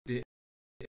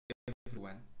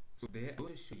So there I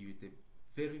will show you the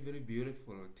very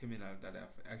beautiful terminal that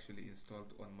I've actually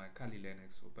installed on my Kali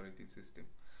Linux operating system.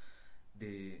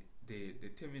 The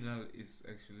terminal is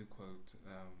actually called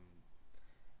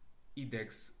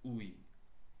eDex UI.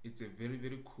 It's a very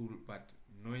cool but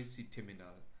noisy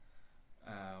terminal,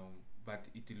 but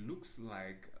it looks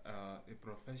like a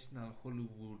professional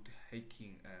Hollywood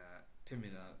hacking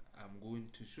terminal. I'm going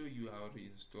to show you how to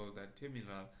install that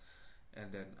terminal,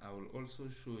 and then I will also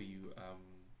show you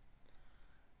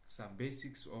some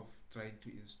basics of trying to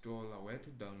install, where to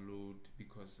download,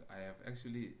 because I have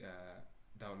actually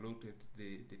downloaded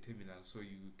the terminal, so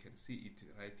you can see it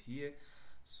right here.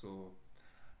 So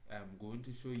I'm going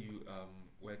to show you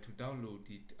where to download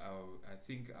it. I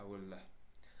think I will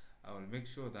make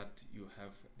sure that you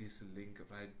have this link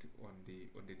right on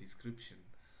the description.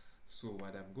 So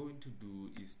what I'm going to do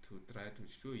is to try to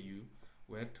show you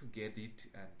where to get it,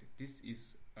 and this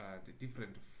is the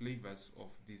different flavors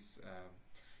of this.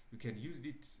 You can use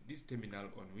this terminal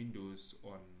on Windows,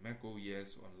 on Mac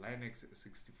OS, on Linux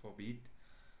 64-bit,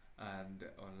 and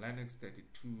on Linux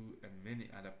 32, and many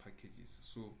other packages.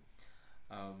 So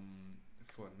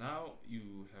for now,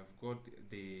 you have got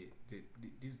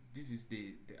this is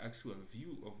the actual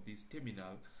view of this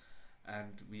terminal,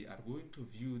 and we are going to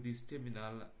view this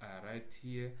terminal right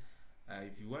here.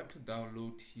 If you want to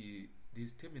download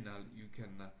this terminal, you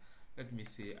can let me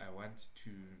say I want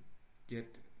to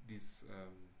get this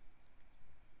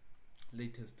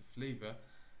latest flavor,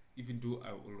 even though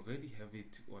I already have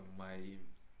it on my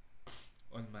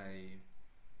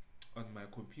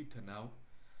computer now.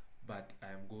 But I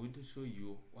am going to show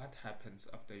you what happens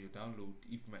after you download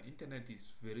if my internet is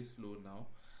very slow now.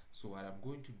 So what I'm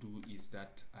going to do is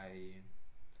that I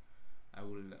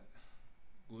will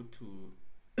go to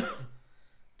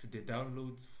to the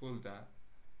downloads folder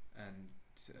and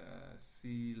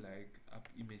see like app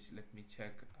image. Let me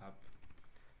check app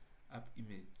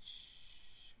image.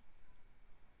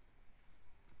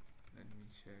 Let me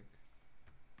check.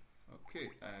 Okay,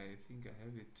 I think I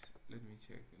have it. Let me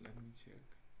check.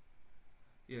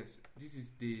 Yes, this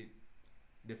is the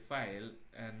file,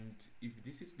 and if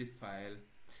this is the file,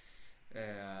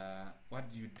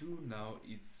 what you do now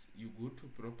is you go to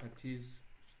properties,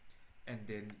 and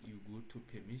then you go to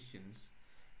permissions.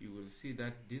 You will see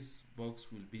that this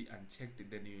box will be unchecked,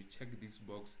 then you check this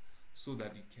box so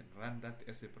that you can run that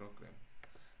as a program.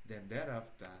 Then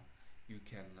thereafter you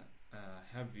can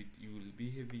have it. You will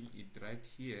be having it right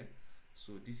here.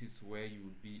 So this is where you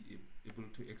will be able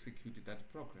to execute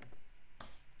that program.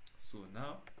 So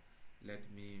now let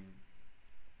me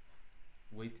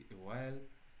wait a while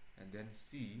and then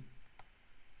see.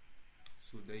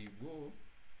 So there you go.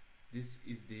 This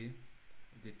is the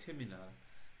terminal.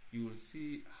 You will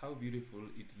see how beautiful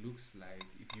it looks like.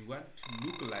 If you want to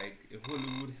look like a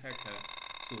Hollywood hacker,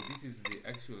 so this is the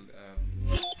actual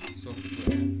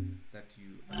software that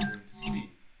you are going to see.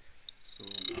 So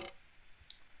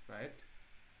right,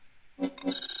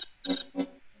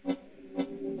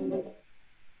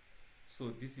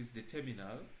 so this is the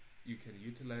terminal. You can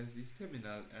utilize this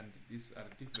terminal, and these are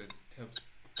different tabs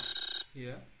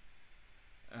here,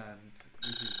 and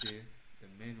this is the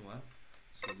main one.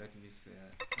 So let me say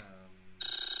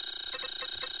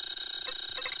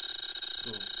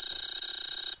so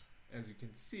as you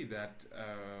can see that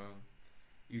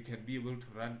you can be able to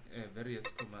run various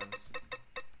commands.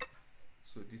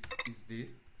 So this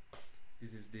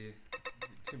is the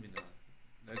terminal.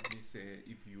 Let me say,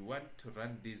 if you want to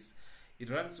run this, it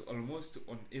runs almost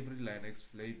on every Linux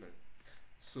flavor,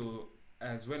 so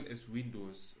as well as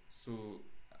Windows. So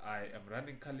I am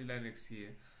running Kali Linux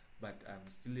here, but I'm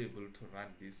still able to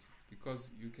run this because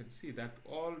you can see that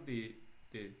all the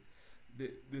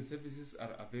services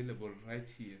are available right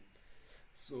here.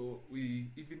 So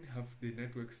we even have the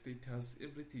network status.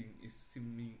 Everything is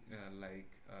seeming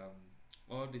like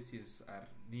all the things are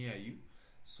near you.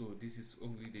 So this is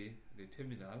only the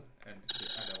terminal and the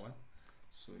other one.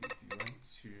 So if you want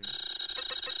to,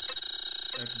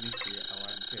 let me say I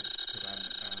wanted to run,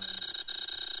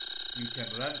 you can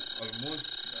run almost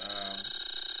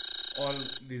all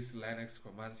these Linux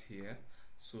commands here.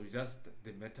 So just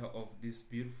the matter of this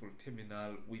beautiful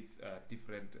terminal with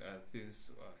different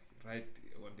things right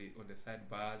on the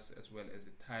sidebars, as well as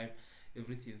the time.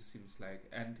 Everything seems like,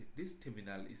 and this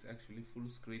terminal is actually full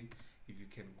screen. If you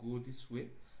can go this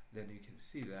way, then you can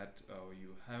see that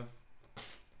you have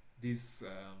this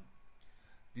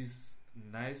this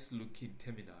nice looking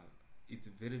terminal. It's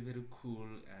very cool,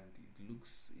 and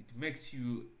it makes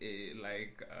you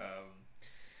like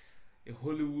a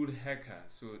Hollywood hacker.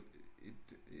 So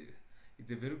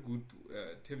it's a very good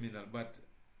terminal. But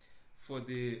for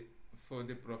the for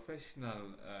the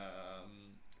professional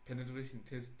penetration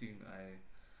testing,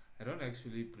 I don't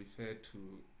actually prefer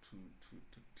to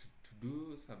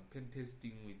do some pen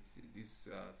testing with this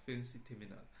fancy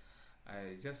terminal.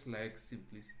 I just like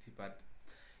simplicity, but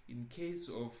in case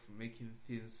of making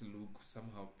things look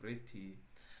somehow pretty,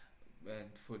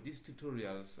 and for these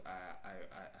tutorials,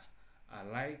 I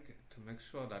like to make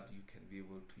sure that you can be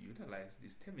able to utilize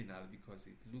this terminal because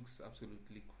it looks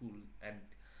absolutely cool and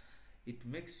it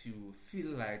makes you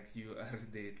feel like you are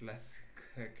the classic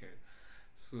hacker.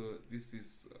 So this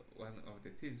is one of the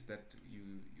things that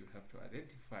you have to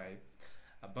identify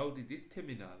about this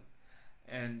terminal,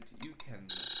 and you can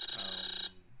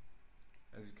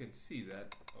as you can see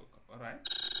that, all right,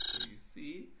 so you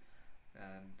see,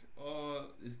 and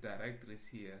all these directories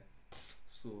here.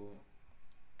 So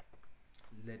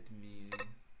let me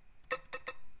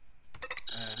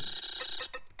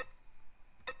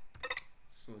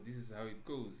so this is how it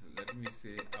goes. Let me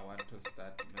say I want to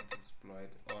start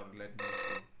Metasploit, or let me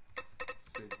say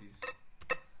service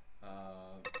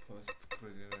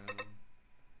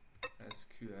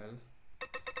PostgreSQL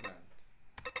start.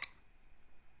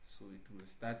 So it will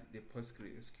start the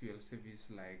PostgreSQL service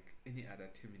like any other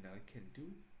terminal can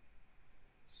do.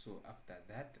 So after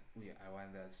that, I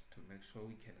want us to make sure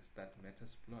we can start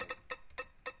Metasploit.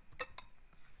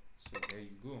 So there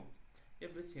you go.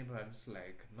 Everything runs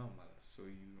like normal. So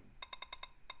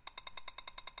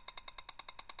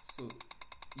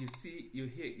you see, you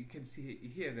can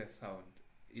hear the sound.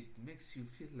 It makes you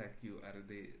feel like you are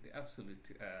the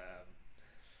absolute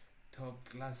top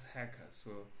class hacker.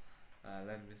 So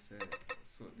let me say,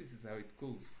 so this is how it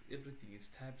goes. Everything is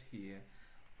typed here.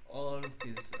 All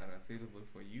things are available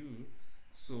for you.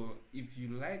 So if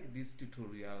you like this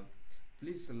tutorial,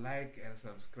 please like and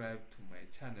subscribe to my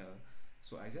channel.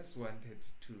 So I just wanted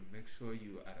to make sure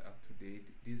you are up to date.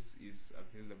 This is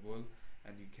available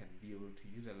and you can be able to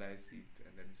utilize it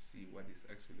and then see what is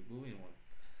actually going on.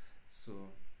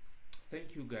 So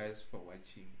thank you guys for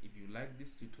watching. If you like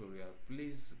this tutorial,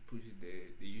 please push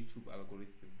the YouTube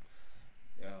algorithm.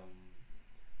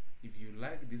 If you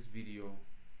like this video,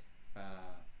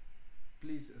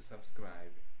 please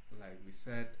subscribe. Like we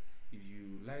said, if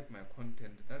you like my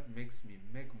content, that makes me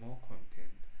make more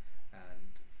content,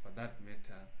 and for that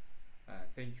matter,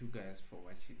 thank you guys for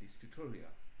watching this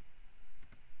tutorial.